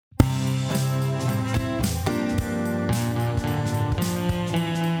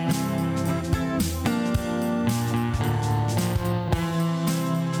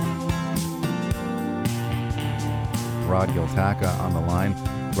Rod Giltaca on the line.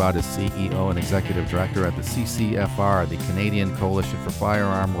 Rod is CEO and Executive Director at the CCFR, the Canadian Coalition for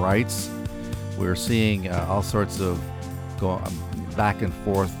Firearm Rights. We're seeing all sorts of back and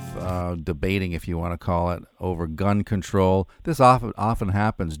forth debating, if you want to call it, over gun control. This often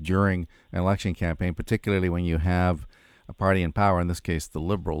happens during an election campaign, particularly when you have a party in power, in this case the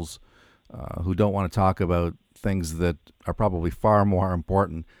Liberals, who don't want to talk about things that are probably far more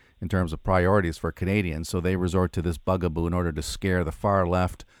important in terms of priorities for Canadians. So they resort to this bugaboo in order to scare the far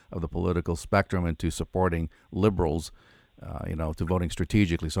left of the political spectrum into supporting Liberals, to voting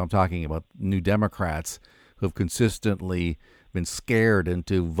strategically. So I'm talking about New Democrats who have consistently been scared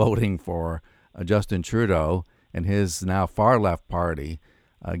into voting for Justin Trudeau and his now far left party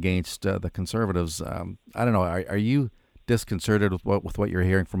against the Conservatives. I don't know. Are you disconcerted with what you're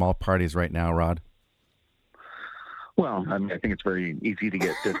hearing from all parties right now, Rod? Well, I mean, I think it's very easy to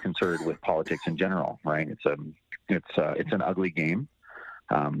get disconcerted with politics in general, right? It's an ugly game.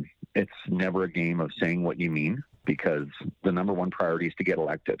 It's never a game of saying what you mean, because the number one priority is to get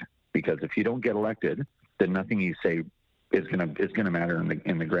elected. Because if you don't get elected, then nothing you say is gonna matter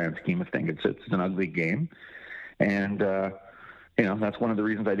in the grand scheme of things. It's an ugly game, and that's one of the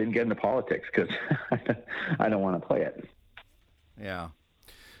reasons I didn't get into politics, because I don't want to play it. Yeah.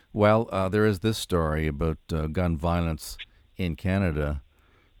 Well, there is this story about gun violence in Canada.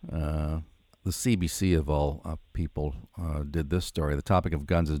 The CBC, of all people, did this story. The topic of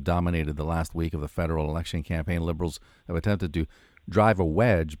guns has dominated the last week of the federal election campaign. Liberals have attempted to drive a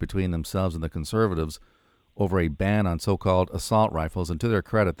wedge between themselves and the Conservatives over a ban on so-called assault rifles. And to their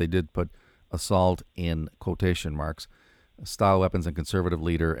credit, they did put assault in quotation marks. Style Weapons and Conservative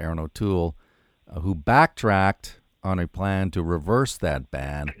leader Erin O'Toole, who backtracked on a plan to reverse that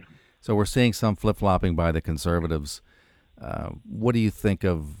ban. So we're seeing some flip-flopping by the Conservatives. What do you think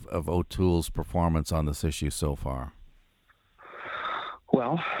of O'Toole's performance on this issue so far?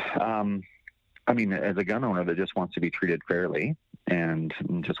 Well, I mean, as a gun owner that just wants to be treated fairly and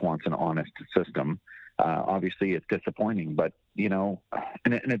just wants an honest system, obviously it's disappointing. But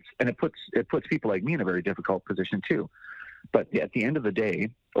it puts people like me in a very difficult position too. But at the end of the day,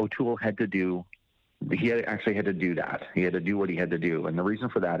 O'Toole had to do. He actually had to do that. He had to do what he had to do, and the reason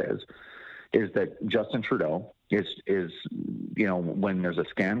for that is that Justin Trudeau is when there's a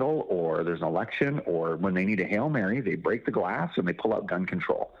scandal or there's an election or when they need a Hail Mary, they break the glass and they pull out gun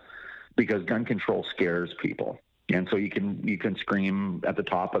control, because gun control scares people. And so you can scream at the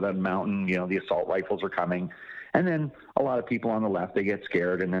top of the mountain, the assault rifles are coming, and then a lot of people on the left, they get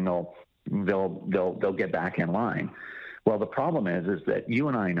scared, and then they'll get back in line. Well, the problem is that you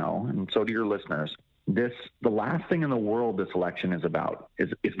and I know, and so do your listeners, the last thing in the world this election is about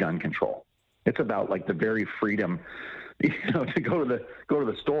is gun control. It's about like the very freedom, to go to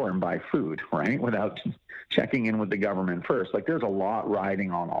the store and buy food, right, without checking in with the government first. Like, there's a lot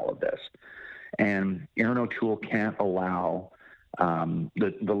riding on all of this, and Erin O'Toole can't allow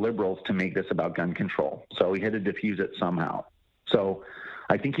the Liberals to make this about gun control. So he had to diffuse it somehow. So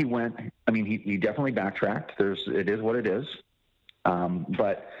I think he went. I mean, he definitely backtracked. It is what it is,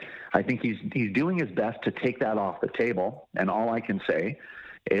 but I think he's doing his best to take that off the table. And all I can say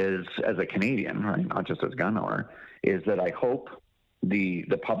is, as a Canadian, right, not just as a gun owner, is that I hope the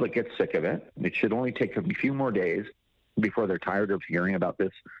public gets sick of it. It should only take a few more days before they're tired of hearing about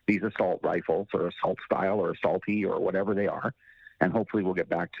these assault rifles or assault style or assaulty or whatever they are, and hopefully we'll get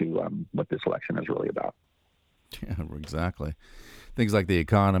back to what this election is really about. Yeah, exactly. Things like the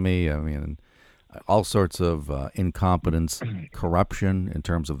economy, I mean, all sorts of incompetence, corruption in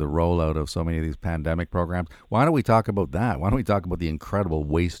terms of the rollout of so many of these pandemic programs. Why don't we talk about that? Why don't we talk about the incredible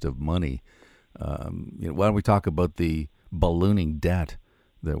waste of money? Why don't we talk about the ballooning debt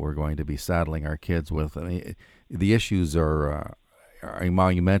that we're going to be saddling our kids with? I mean, the issues are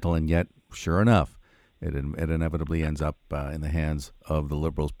monumental, and yet, sure enough, it inevitably ends up in the hands of the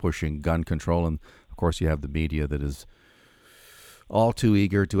Liberals pushing gun control. And, of course, you have the media that is all too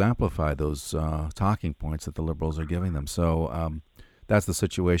eager to amplify those talking points that the Liberals are giving them. So that's the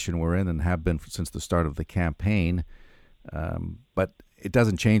situation we're in and have been since the start of the campaign. But it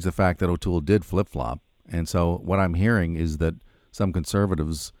doesn't change the fact that O'Toole did flip-flop. And so what I'm hearing is that some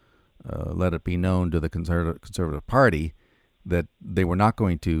Conservatives let it be known to the Conservative Party that they were not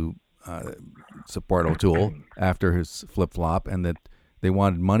going to support O'Toole after his flip-flop, and that they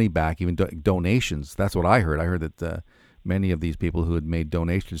wanted money back, even donations. That's what I heard. I heard that many of these people who had made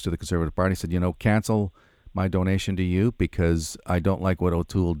donations to the Conservative Party said, cancel my donation to you because I don't like what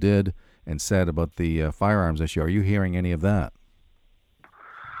O'Toole did and said about the firearms issue. Are you hearing any of that?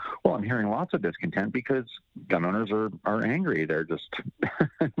 Well, I'm hearing lots of discontent because gun owners are angry. They're just,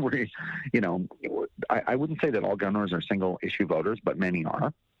 I wouldn't say that all gun owners are single issue voters, but many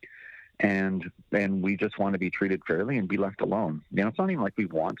are. And we just want to be treated fairly and be left alone. It's not even like we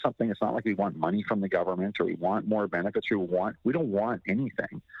want something. It's not like we want money from the government or we want more benefits. We don't want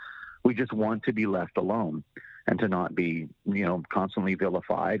anything. We just want to be left alone and to not be, constantly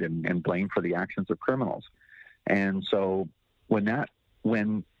vilified and blamed for the actions of criminals. And so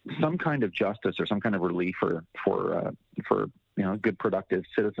when some kind of justice or some kind of relief for good, productive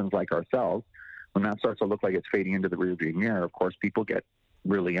citizens like ourselves, when that starts to look like it's fading into the rearview mirror, of course, people get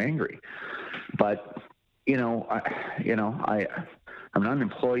really angry. But I'm not an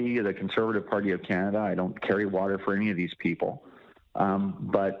employee of the Conservative Party of Canada. I don't carry water for any of these people.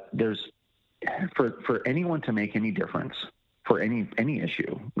 But there's for anyone to make any difference for any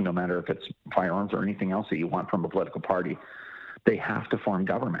issue, no matter if it's firearms or anything else that you want from a political party, they have to form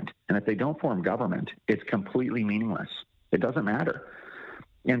government. And if they don't form government, it's completely meaningless. It doesn't matter.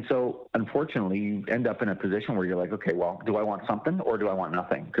 And so, unfortunately, you end up in a position where you're like, okay, well, do I want something or do I want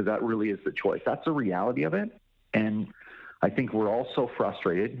nothing? Because that really is the choice. That's the reality of it. And I think we're all so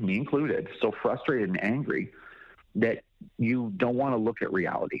frustrated, me included, so frustrated and angry that you don't want to look at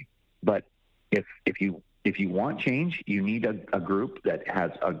reality. But if you want change, you need a group that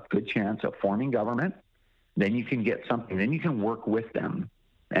has a good chance of forming government. Then you can get something. Then you can work with them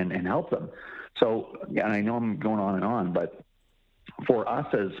and help them. So, and I know I'm going on and on, but for us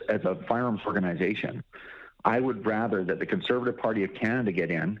as a firearms organization, I would rather that the Conservative Party of Canada get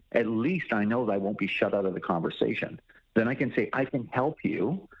in. At least I know that I won't be shut out of the conversation. Then I can say, I can help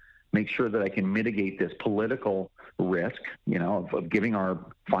you make sure that I can mitigate this political risk, of giving our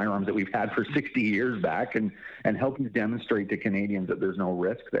firearms that we've had for 60 years back and helping to demonstrate to Canadians that there's no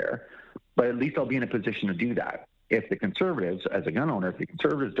risk there. But at least I'll be in a position to do that. If the Conservatives, as a gun owner, if the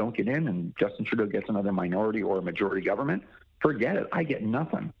Conservatives don't get in and Justin Trudeau gets another minority or a majority government, forget it. I get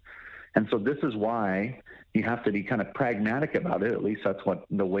nothing. And so this is why you have to be kind of pragmatic about it. At least that's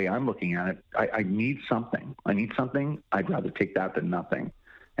the way I'm looking at it. I need something. I'd rather take that than nothing.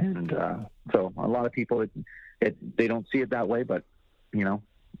 And so a lot of people, they don't see it that way, but,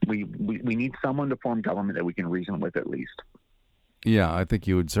 we need someone to form government that we can reason with at least. Yeah, I think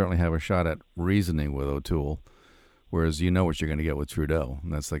you would certainly have a shot at reasoning with O'Toole, whereas you know what you're going to get with Trudeau,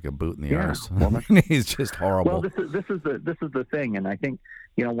 and that's like a boot in the arse. Well, he's just horrible. Well, this is the thing, and I think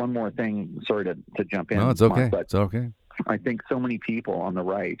one more thing. Sorry to jump in. No, it's okay. Mark, but it's okay. I think so many people on the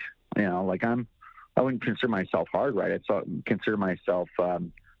right, like I wouldn't consider myself hard right. I consider myself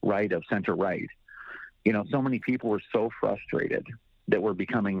right of center right. So many people were so frustrated that we're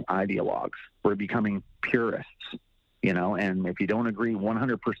becoming ideologues. We're becoming purists. And if you don't agree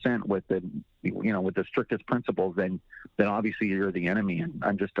 100% with the strictest principles, then obviously you're the enemy. And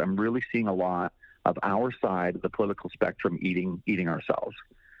I'm really seeing a lot of our side of the political spectrum eating ourselves.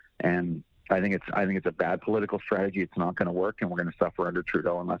 And I think it's a bad political strategy. It's not going to work, and we're going to suffer under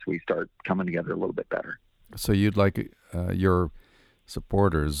Trudeau unless we start coming together a little bit better. So you'd like your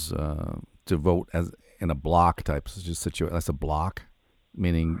supporters to vote as in a block type situation? That's a block,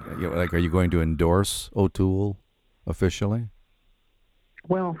 meaning are you going to endorse O'Toole officially?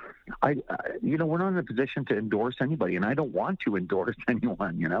 Well, we're not in a position to endorse anybody, and I don't want to endorse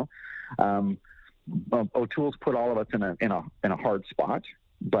anyone. O'Toole's put all of us in a hard spot,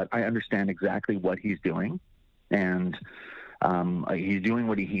 but I understand exactly what he's doing, and he's doing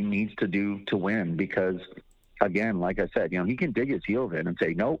what he needs to do to win. Because, again, like I said, he can dig his heels in and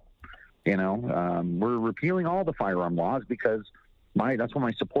say, nope, we're repealing all the firearm laws because that's what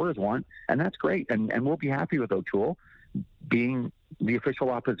my supporters want, and that's great, and we'll be happy with O'Toole being the official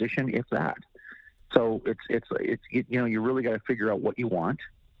opposition, if that. So it's you really got to figure out what you want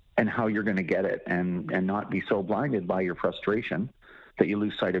and how you're going to get it, and not be so blinded by your frustration that you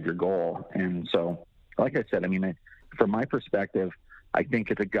lose sight of your goal. And so, like I said, from my perspective, I think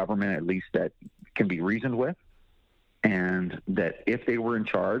it's a government at least that can be reasoned with, and that if they were in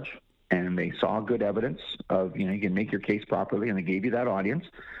charge and they saw good evidence of, you can make your case properly, and they gave you that audience,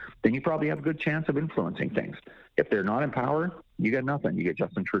 then you probably have a good chance of influencing things. If they're not in power, you get nothing. You get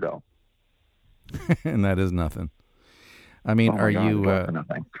Justin Trudeau. And that is nothing. Are you,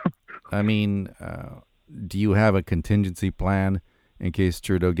 nothing. Do you have a contingency plan in case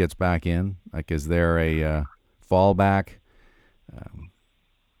Trudeau gets back in? Like, is there a fallback?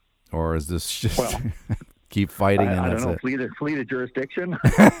 Or is this just keep fighting? I don't know. Flee the jurisdiction.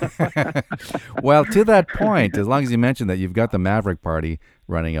 Well, to that point, as long as you mentioned that you've got the Maverick Party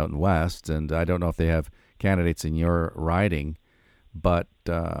running out in West, and I don't know if they have candidates in your riding, but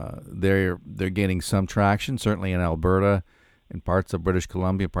they're gaining some traction, certainly in Alberta in parts of British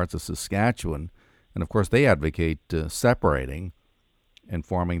Columbia, parts of Saskatchewan. And of course, they advocate separating and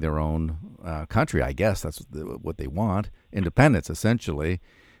forming their own country. I guess that's what they want, independence, essentially.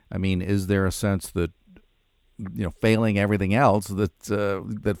 I mean, is there a sense that, failing everything else,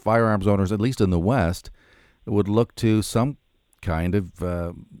 that firearms owners, at least in the West, would look to some kind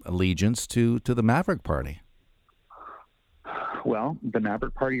of allegiance to the Maverick Party? Well, the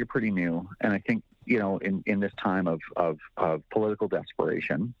Maverick Party are pretty new, and I think in this time of political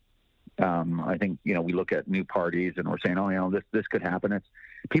desperation, I think we look at new parties and we're saying, this could happen. It's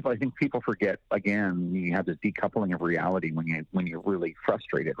people. I think people forget again. You have this decoupling of reality when you're really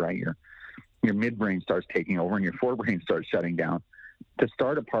frustrated, right? Your midbrain starts taking over and your forebrain starts shutting down. To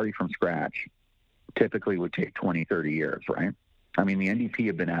start a party from scratch typically would take 20, 30 years, right? I mean, the NDP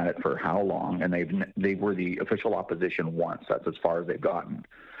have been at it for how long? And they were the official opposition once. That's as far as they've gotten.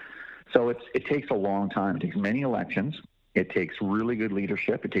 So it takes a long time. It takes many elections. It takes really good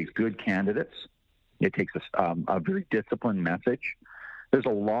leadership. It takes good candidates. It takes a very disciplined message. There's a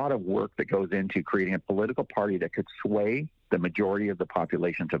lot of work that goes into creating a political party that could sway the majority of the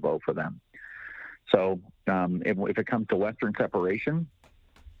population to vote for them. So if it comes to Western separation,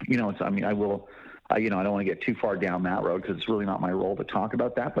 I don't want to get too far down that road because it's really not my role to talk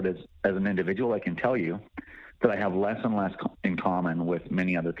about that. But as an individual, I can tell you that I have less and less in common with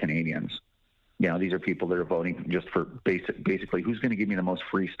many other Canadians. These are people that are voting just for basically who's going to give me the most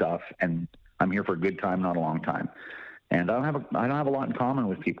free stuff, and I'm here for a good time, not a long time. And I don't have a lot in common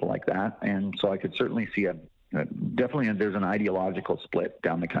with people like that, and so I could certainly see definitely there's an ideological split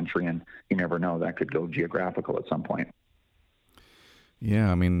down the country, and you never know, that could go geographical at some point.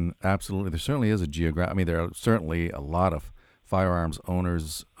 Yeah, I mean, absolutely. There certainly is there are certainly a lot of firearms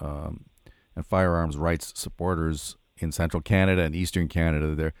owners and firearms rights supporters in central Canada and eastern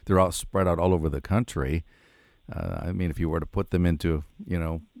Canada. They're all spread out all over the country. I mean, if you were to put them into,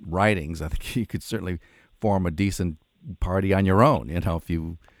 ridings, I think you could certainly form a decent party on your own, if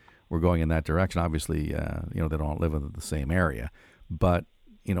you were going in that direction. Obviously, they don't live in the same area. But,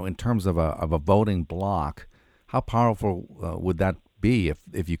 in terms of a voting bloc, how powerful would that be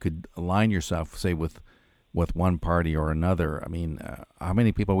if you could align yourself, say, with one party or another? I mean, how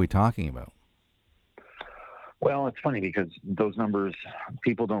many people are we talking about? Well, it's funny because those numbers,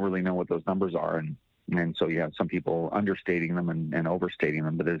 people don't really know what those numbers are. And so you have some people understating them and overstating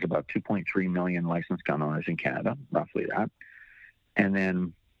them, but there's about 2.3 million licensed gun owners in Canada, roughly that. And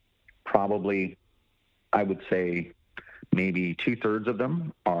then probably, I would say, maybe 2/3 of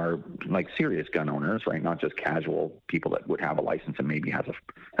them are like serious gun owners, right? Not just casual people that would have a license and maybe has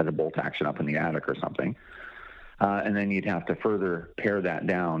a bolt action up in the attic or something. And then you'd have to further pare that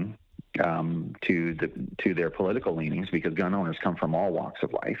down to their political leanings, because gun owners come from all walks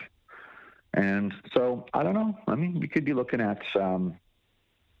of life. And so I don't know. I mean, we could be looking at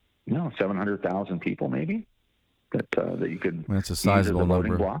 700,000 people maybe that you could. That's a sizable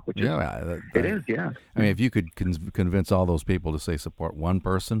number. Block, it is. Yeah. I mean, if you could convince all those people to say support one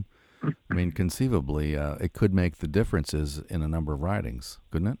person, I mean, conceivably, it could make the differences in a number of ridings,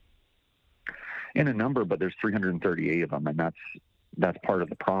 couldn't it? In a number, but there's 338 of them, and that's part of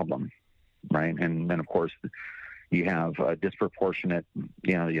the problem, right? And then, of course, you have disproportionate,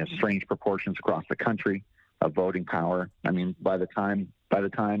 you have strange proportions across the country of voting power. I mean, by the time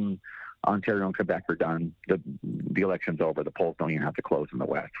Ontario and Quebec are done, the election's over. The polls don't even have to close in the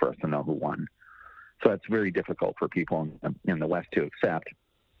West for us to know who won. So it's very difficult for people in the West to accept.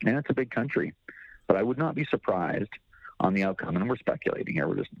 And it's a big country. But I would not be surprised on the outcome, and we're speculating here,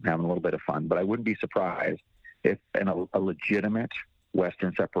 we're just having a little bit of fun, but I wouldn't be surprised if a legitimate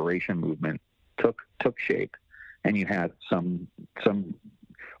Western separation movement took shape, and you had some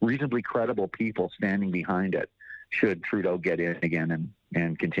reasonably credible people standing behind it should Trudeau get in again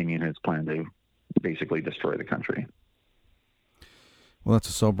and continue his plan to basically destroy the country. Well, that's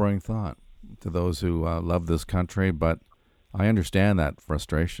a sobering thought to those who love this country, but I understand that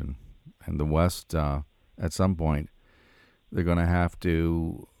frustration. And the West, at some point, they're going to have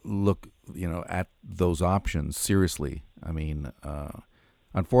to look, at those options seriously. I mean,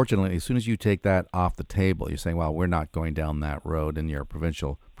 unfortunately, as soon as you take that off the table, you're saying, well, we're not going down that road, and you're a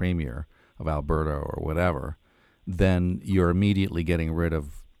provincial premier of Alberta or whatever, then you're immediately getting rid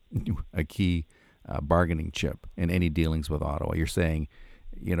of a key bargaining chip in any dealings with Ottawa. You're saying,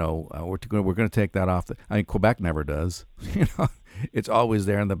 we're going to take that off. I mean, Quebec never does. It's always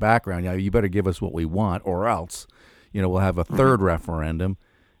there in the background. You better give us what we want, or else, we'll have a third referendum.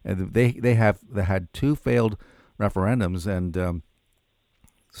 And they had two failed referendums, and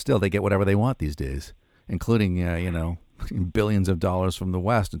still they get whatever they want these days, including billions of dollars from the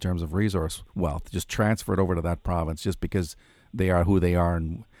West in terms of resource wealth, just transferred over to that province just because they are who they are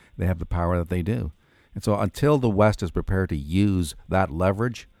and they have the power that they do. And so until the West is prepared to use that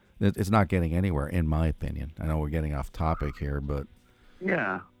leverage, it's not getting anywhere, in my opinion. I know we're getting off topic here, but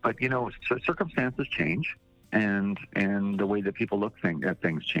yeah, but circumstances change, and the way that people look at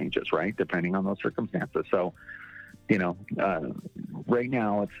things changes, right? Depending on those circumstances. So, right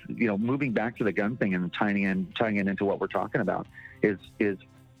now it's moving back to the gun thing and tying it into what we're talking about is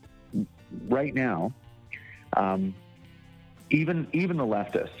right now, even the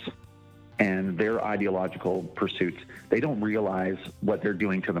leftists and their ideological pursuits, they don't realize what they're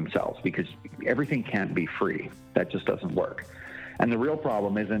doing to themselves, because everything can't be free. That just doesn't work. And the real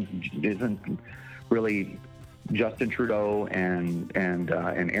problem isn't really Justin Trudeau and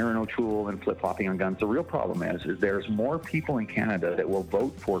Aaron O'Toole and flip-flopping on guns. The real problem is there's more people in Canada that will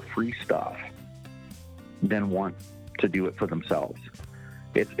vote for free stuff than want to do it for themselves.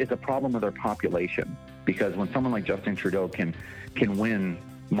 It's a problem with our population, because when someone like Justin Trudeau can win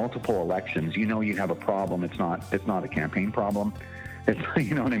multiple elections, you have a problem. It's not a campaign problem. It's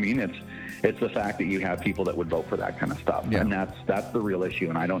you know what I mean? It's the fact that you have people that would vote for that kind of stuff, and that's the real issue.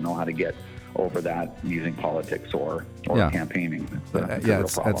 And I don't know how to get over that using politics or campaigning.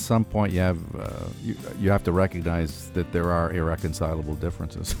 At some point you have to recognize that there are irreconcilable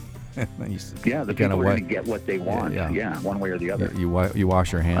differences. The people are going to get what they want. One way or the other. You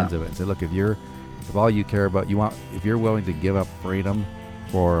wash your hands of it and say, look, if all you care about if you're willing to give up freedom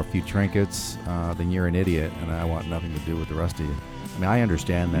for a few trinkets, then you're an idiot, and I want nothing to do with the rest of you. I mean, I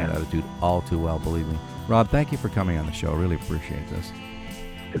understand that attitude all too well, believe me. Rob, thank you for coming on the show. Really appreciate this.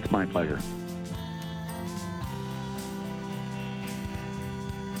 It's my pleasure.